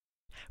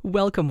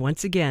Welcome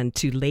once again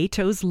to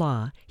Leto's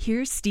Law.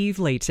 Here's Steve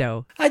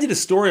Leto. I did a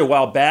story a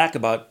while back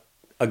about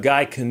a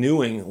guy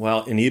canoeing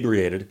while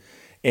inebriated,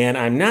 and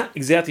I'm not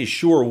exactly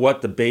sure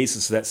what the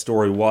basis of that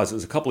story was. It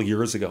was a couple of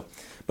years ago.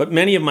 But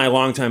many of my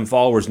longtime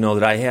followers know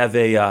that I have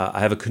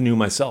a canoe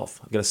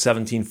myself. I've got a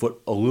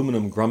 17-foot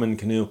aluminum Grumman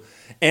canoe,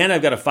 and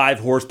I've got a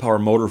 5-horsepower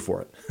motor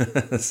for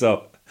it.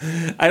 So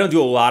I don't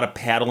do a lot of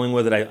paddling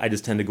with it. I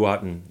just tend to go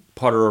out and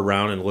putter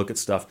around and look at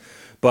stuff.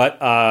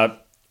 But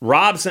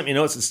Rob sent me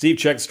notes that Steve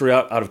checked the story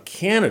out of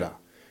Canada.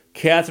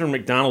 Catherine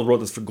McDonald wrote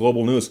this for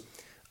Global News.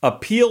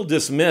 Appeal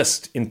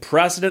dismissed in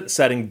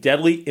precedent-setting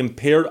deadly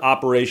impaired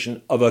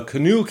operation of a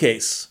canoe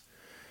case.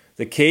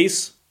 The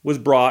case was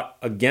brought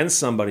against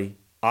somebody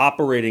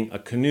operating a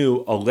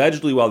canoe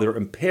allegedly while they were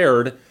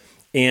impaired,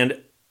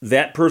 and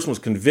that person was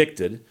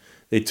convicted.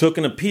 They took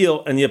an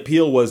appeal, and the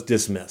appeal was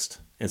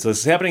dismissed. And so this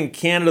is happening in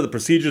Canada. The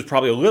procedure is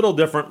probably a little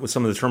different with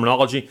some of the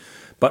terminology,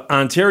 but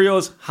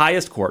Ontario's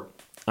highest court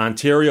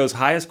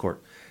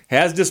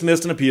has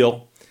dismissed an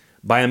appeal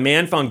by a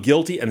man found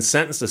guilty and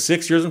sentenced to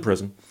 6 years in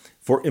prison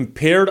for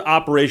impaired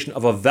operation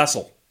of a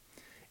vessel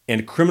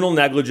and criminal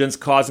negligence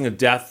causing the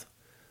death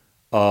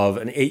of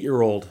an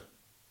 8-year-old.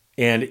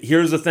 And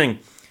here's the thing.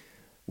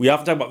 We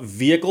often talk about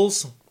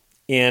vehicles,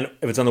 and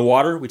if it's on the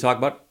water, we talk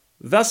about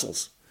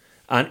vessels.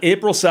 On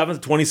April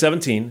 7th,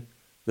 2017,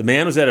 the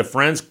man was at a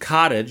friend's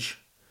cottage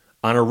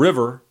on a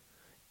river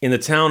in the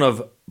town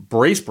of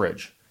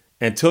Bracebridge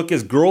and took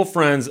his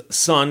girlfriend's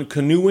son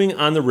canoeing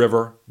on the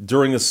river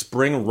during the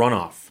spring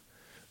runoff.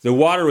 The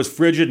water was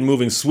frigid and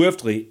moving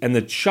swiftly, and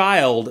the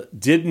child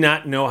did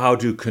not know how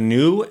to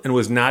canoe and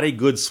was not a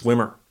good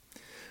swimmer.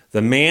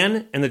 The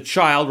man and the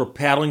child were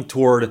paddling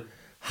toward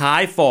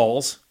High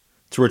Falls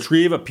to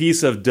retrieve a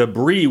piece of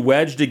debris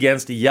wedged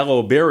against a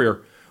yellow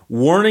barrier,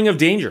 warning of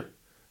danger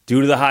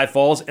due to the high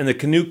falls, and the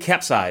canoe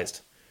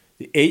capsized.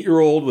 The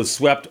 8-year-old was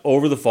swept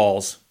over the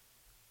falls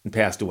and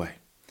passed away.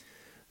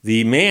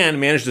 The man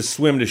managed to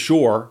swim to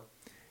shore,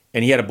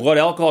 and he had a blood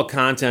alcohol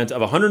content of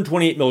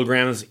 128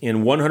 milligrams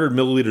in 100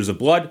 milliliters of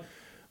blood,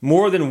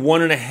 more than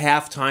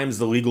 1.5 times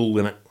the legal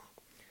limit.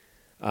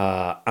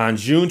 On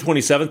June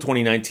 27,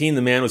 2019,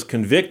 the man was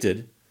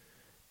convicted,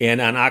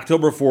 and on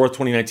October 4,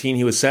 2019,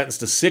 he was sentenced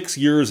to 6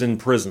 years in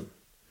prison.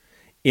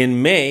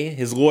 In May,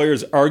 his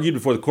lawyers argued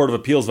before the Court of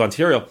Appeals of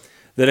Ontario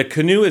that a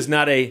canoe is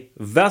not a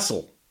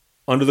vessel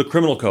under the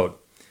criminal code.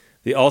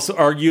 They also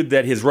argued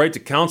that his right to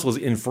counsel was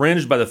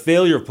infringed by the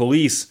failure of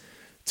police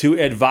to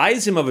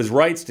advise him of his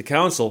rights to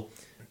counsel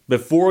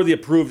before the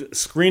approved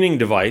screening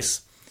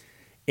device,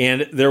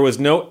 and there was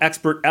no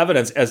expert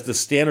evidence as to the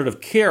standard of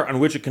care on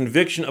which a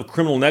conviction of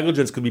criminal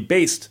negligence could be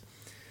based.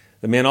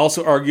 The man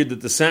also argued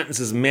that the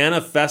sentence is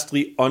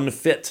manifestly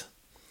unfit.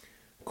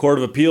 The Court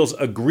of Appeals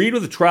agreed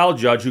with the trial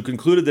judge who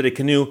concluded that a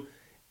canoe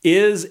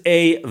is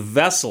a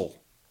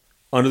vessel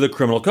under the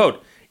criminal code.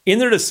 In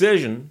their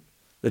decision,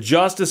 the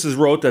justices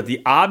wrote that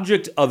the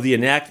object of the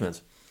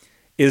enactment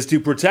is to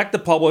protect the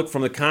public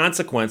from the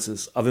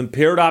consequences of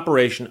impaired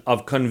operation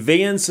of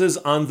conveyances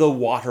on the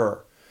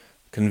water.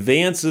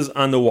 Conveyances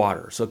on the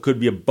water. So it could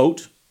be a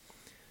boat,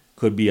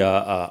 could be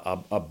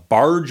a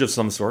barge of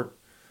some sort.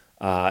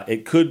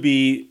 It could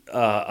be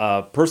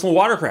a personal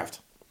watercraft.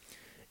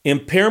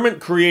 Impairment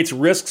creates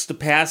risks to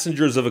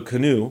passengers of a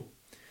canoe,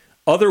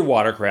 other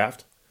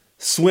watercraft,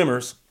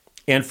 swimmers,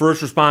 and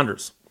first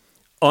responders.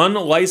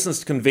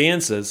 Unlicensed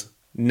conveyances,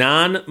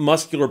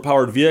 non-muscular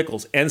powered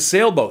vehicles, and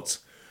sailboats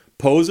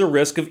pose a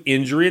risk of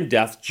injury and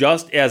death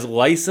just as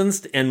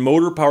licensed and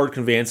motor-powered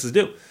conveyances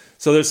do.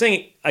 So they're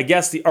saying, I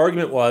guess the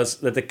argument was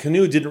that the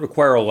canoe didn't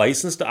require a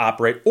license to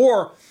operate,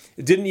 or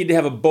it didn't need to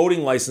have a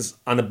boating license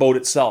on the boat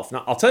itself.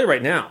 Now, I'll tell you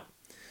right now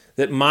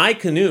that my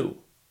canoe,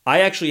 I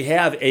actually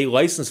have a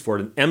license for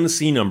it, an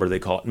MC number they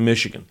call it in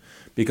Michigan,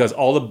 because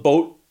all the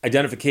boat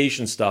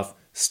identification stuff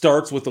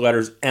starts with the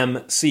letters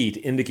MC to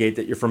indicate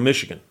that you're from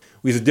Michigan.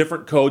 We use a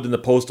different code than the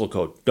postal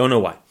code. Don't know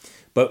why.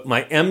 But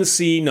my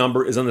MC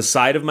number is on the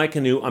side of my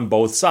canoe on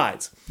both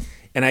sides.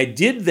 And I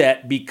did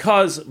that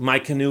because my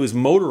canoe is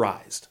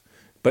motorized.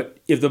 But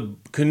if the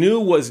canoe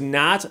was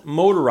not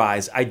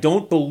motorized, I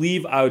don't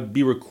believe I would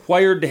be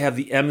required to have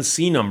the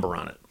MC number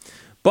on it.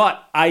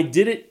 But I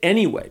did it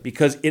anyway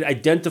because it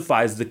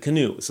identifies the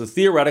canoe. So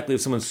theoretically,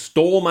 if someone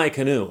stole my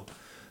canoe,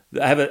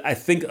 I have, I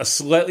think, a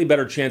slightly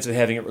better chance of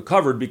having it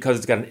recovered because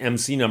it's got an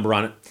MC number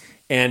on it.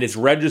 And it's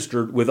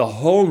registered with a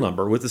hull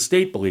number with the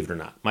state, believe it or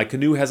not. My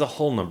canoe has a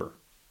hull number.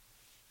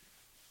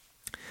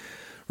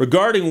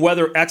 Regarding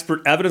whether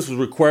expert evidence was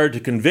required to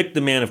convict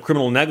the man of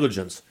criminal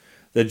negligence,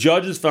 the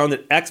judges found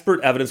that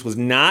expert evidence was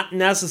not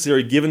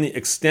necessary given the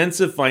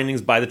extensive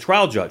findings by the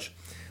trial judge.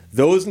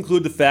 Those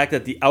include the fact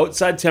that the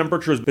outside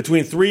temperature is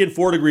between 3 and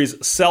 4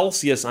 degrees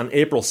Celsius on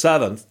April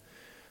 7th.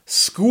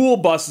 School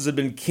buses had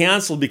been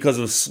canceled because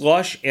of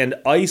slush and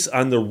ice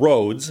on the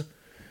roads.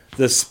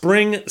 The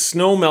spring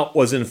snowmelt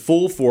was in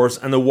full force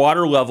and the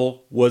water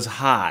level was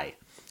high.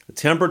 The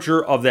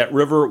temperature of that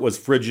river was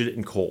frigid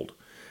and cold.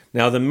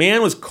 Now, the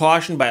man was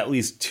cautioned by at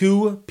least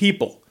 2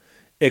 people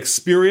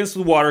experienced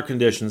with water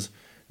conditions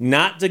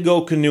not to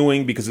go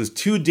canoeing because it's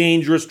too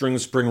dangerous during the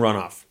spring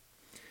runoff.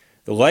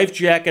 The life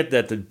jacket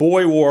that the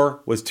boy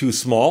wore was too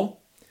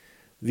small.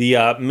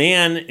 The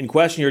man in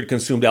question here had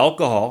consumed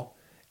alcohol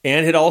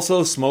and had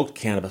also smoked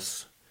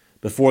cannabis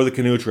before the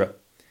canoe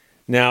trip.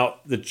 Now,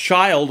 the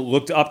child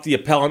looked up the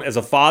appellant as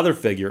a father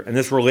figure, and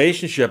this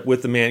relationship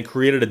with the man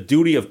created a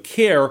duty of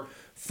care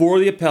for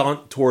the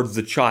appellant towards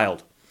the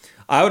child.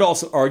 I would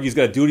also argue he's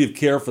got a duty of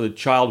care for the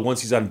child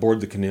once he's on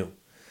board the canoe.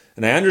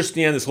 And I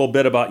understand this whole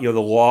bit about, the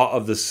law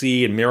of the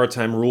sea and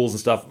maritime rules and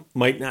stuff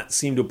might not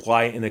seem to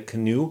apply in a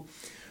canoe.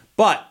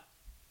 But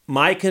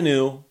my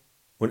canoe,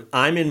 when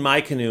I'm in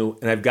my canoe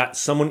and I've got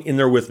someone in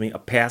there with me, a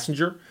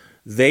passenger,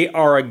 they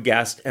are a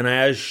guest. And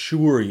I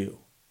assure you,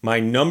 my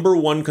number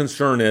one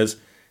concern is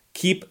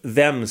keep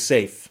them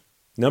safe.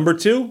 Number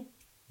 2,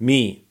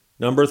 me.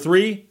 Number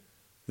 3,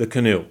 the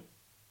canoe.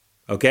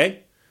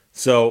 Okay?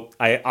 So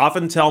I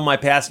often tell my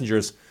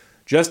passengers,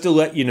 just to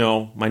let you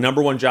know, my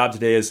number one job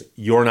today is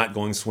you're not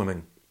going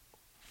swimming.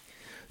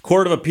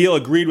 Court of Appeal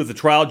agreed with the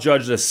trial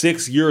judge that a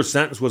 6-year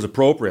sentence was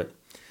appropriate,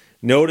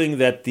 noting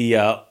that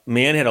the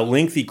man had a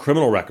lengthy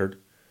criminal record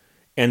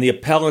and the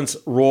appellant's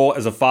role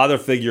as a father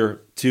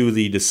figure to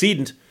the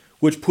decedent,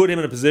 which put him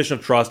in a position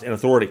of trust and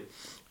authority.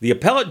 The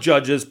appellate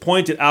judges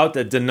pointed out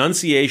that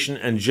denunciation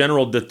and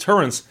general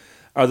deterrence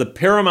are the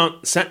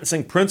paramount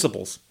sentencing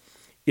principles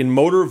in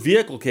motor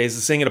vehicle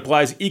cases, saying it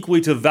applies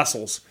equally to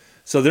vessels.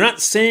 So they're not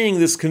saying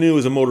this canoe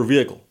is a motor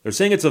vehicle. They're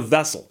saying it's a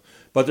vessel,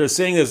 but they're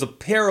saying there's a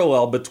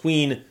parallel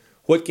between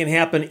what can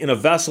happen in a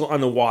vessel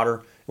on the water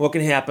and what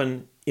can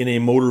happen in a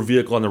motor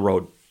vehicle on the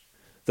road.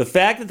 The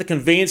fact that the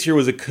conveyance here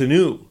was a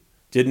canoe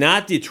did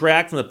not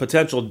detract from the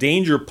potential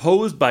danger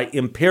posed by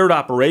impaired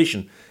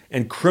operation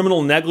and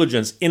criminal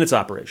negligence in its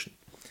operation.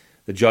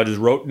 The judges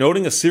wrote,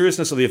 noting the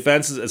seriousness of the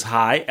offenses as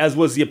high as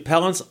was the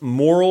appellant's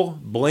moral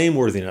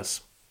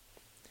blameworthiness.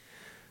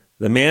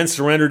 The man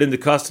surrendered into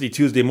custody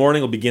Tuesday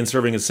morning, will begin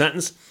serving his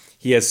sentence.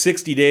 He has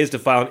 60 days to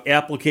file an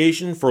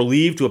application for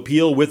leave to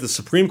appeal with the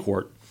Supreme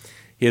Court.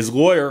 His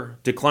lawyer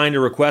declined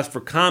a request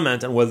for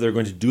comment on whether they're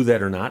going to do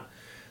that or not.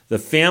 The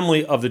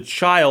family of the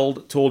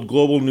child told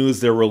Global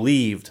News they're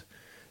relieved.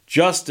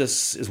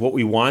 Justice is what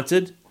we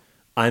wanted.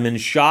 I'm in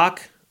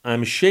shock.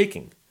 I'm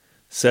shaking,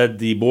 said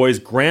the boy's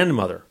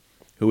grandmother,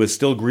 who is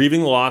still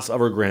grieving the loss of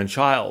her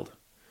grandchild.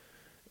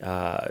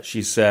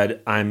 She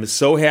said, I'm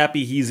so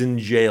happy he's in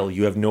jail.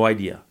 You have no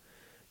idea.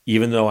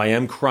 Even though I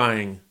am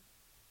crying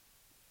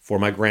for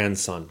my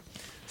grandson.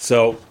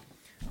 So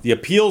the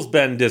appeal's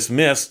been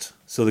dismissed,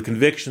 so the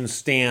conviction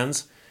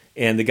stands,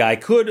 and the guy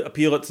could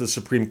appeal it to the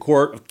Supreme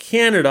Court of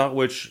Canada,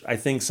 which I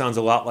think sounds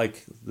a lot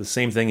like the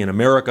same thing in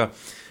America,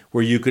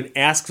 where you can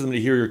ask them to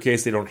hear your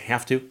case. They don't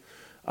have to,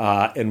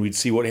 and we'd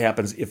see what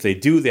happens if they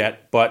do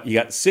that. But you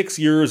got 6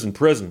 years in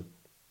prison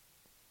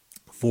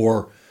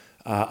for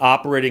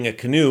operating a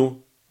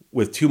canoe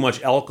with too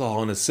much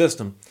alcohol in his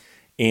system,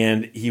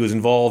 and he was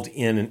involved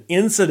in an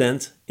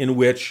incident in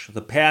which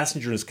the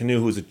passenger in his canoe,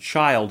 who was a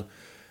child,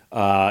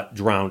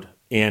 drowned.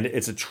 And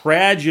it's a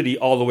tragedy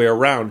all the way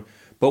around.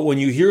 But when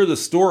you hear the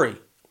story,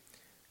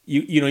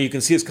 you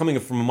can see it's coming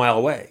from a mile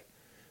away,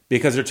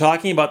 because they're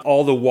talking about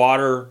all the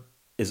water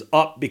is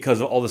up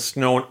because of all the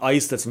snow and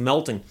ice that's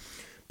melting.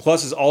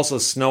 Plus, there's also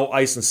snow,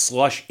 ice, and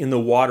slush in the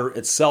water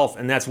itself.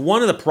 And that's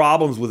one of the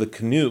problems with a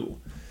canoe,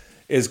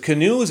 is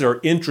canoes are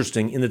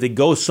interesting in that they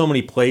go so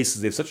many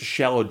places. They have such a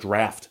shallow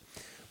draft.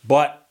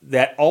 But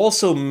that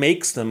also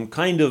makes them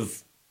kind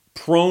of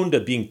prone to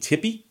being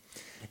tippy.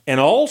 And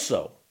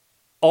also,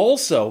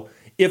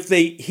 if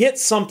they hit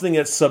something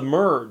that's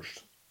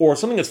submerged or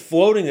something that's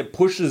floating that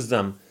pushes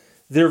them,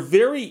 they're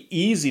very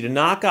easy to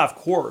knock off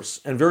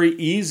course and very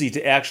easy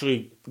to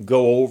actually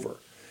go over.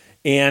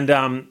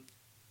 And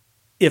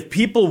if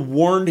people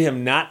warned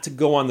him not to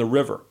go on the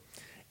river,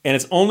 and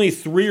it's only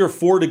 3 or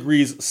 4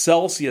 degrees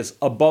Celsius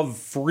above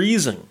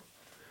freezing,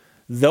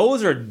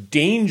 those are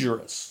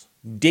dangerous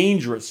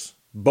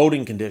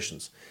boating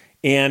conditions.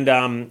 And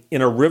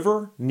in a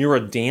river, near a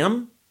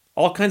dam,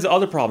 all kinds of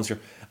other problems here.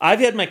 I've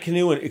had my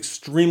canoe in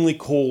extremely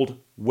cold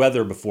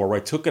weather before, where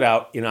I took it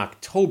out in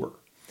October.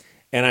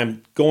 And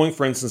I'm going,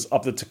 for instance,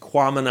 up the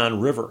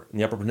Tahquamenon River in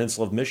the Upper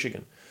Peninsula of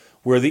Michigan,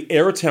 where the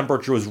air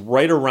temperature was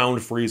right around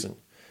freezing.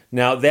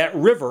 Now, that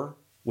river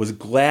was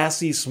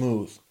glassy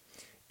smooth,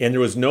 and there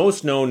was no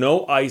snow,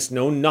 no ice,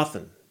 no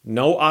nothing,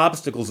 no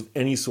obstacles of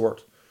any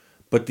sort.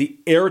 But the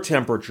air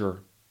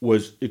temperature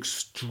was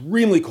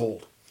extremely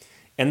cold,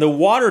 and the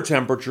water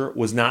temperature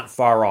was not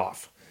far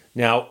off.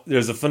 Now,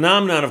 there's a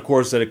phenomenon, of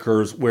course, that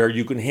occurs where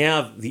you can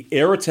have the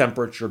air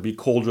temperature be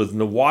colder than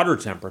the water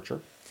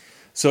temperature.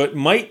 So it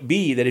might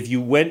be that if you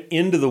went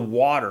into the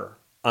water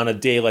on a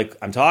day like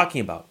I'm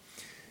talking about,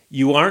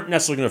 you aren't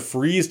necessarily going to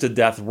freeze to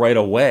death right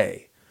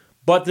away.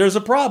 But there's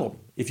a problem.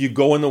 If you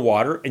go in the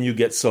water and you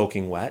get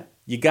soaking wet,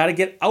 you got to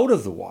get out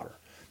of the water.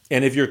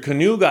 And if your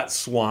canoe got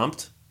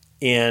swamped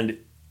and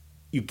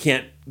you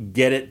can't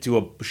get it to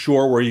a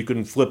shore where you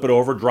can flip it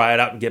over, dry it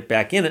out, and get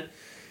back in it,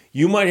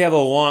 you might have a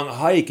long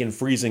hike in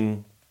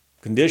freezing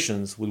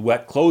conditions with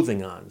wet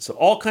clothing on. So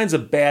all kinds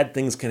of bad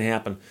things can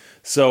happen.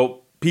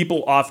 So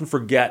people often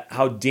forget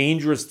how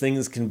dangerous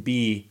things can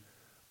be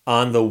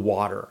on the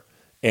water.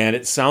 And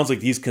it sounds like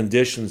these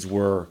conditions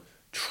were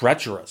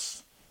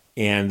treacherous.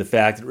 And the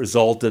fact that it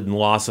resulted in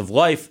loss of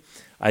life,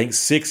 I think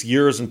 6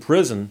 years in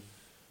prison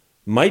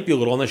might be a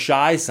little on the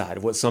shy side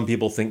of what some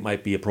people think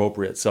might be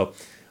appropriate. So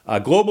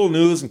Global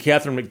News and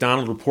Catherine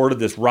McDonald reported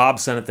this. Rob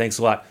Sennett, thanks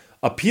a lot.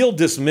 Appeal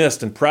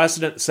dismissed in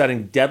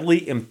precedent-setting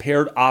deadly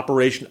impaired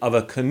operation of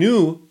a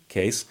canoe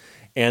case.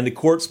 And the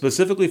court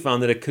specifically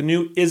found that a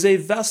canoe is a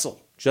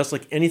vessel, just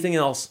like anything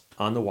else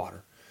on the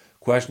water.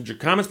 Questions or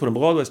comments, put them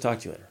below. Let's talk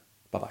to you later.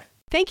 Bye-bye.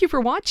 Thank you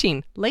for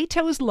watching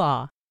Lehto's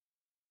Law.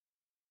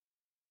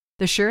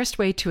 The surest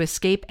way to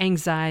escape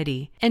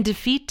anxiety and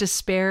defeat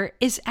despair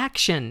is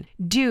action.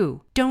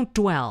 Do, don't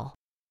dwell.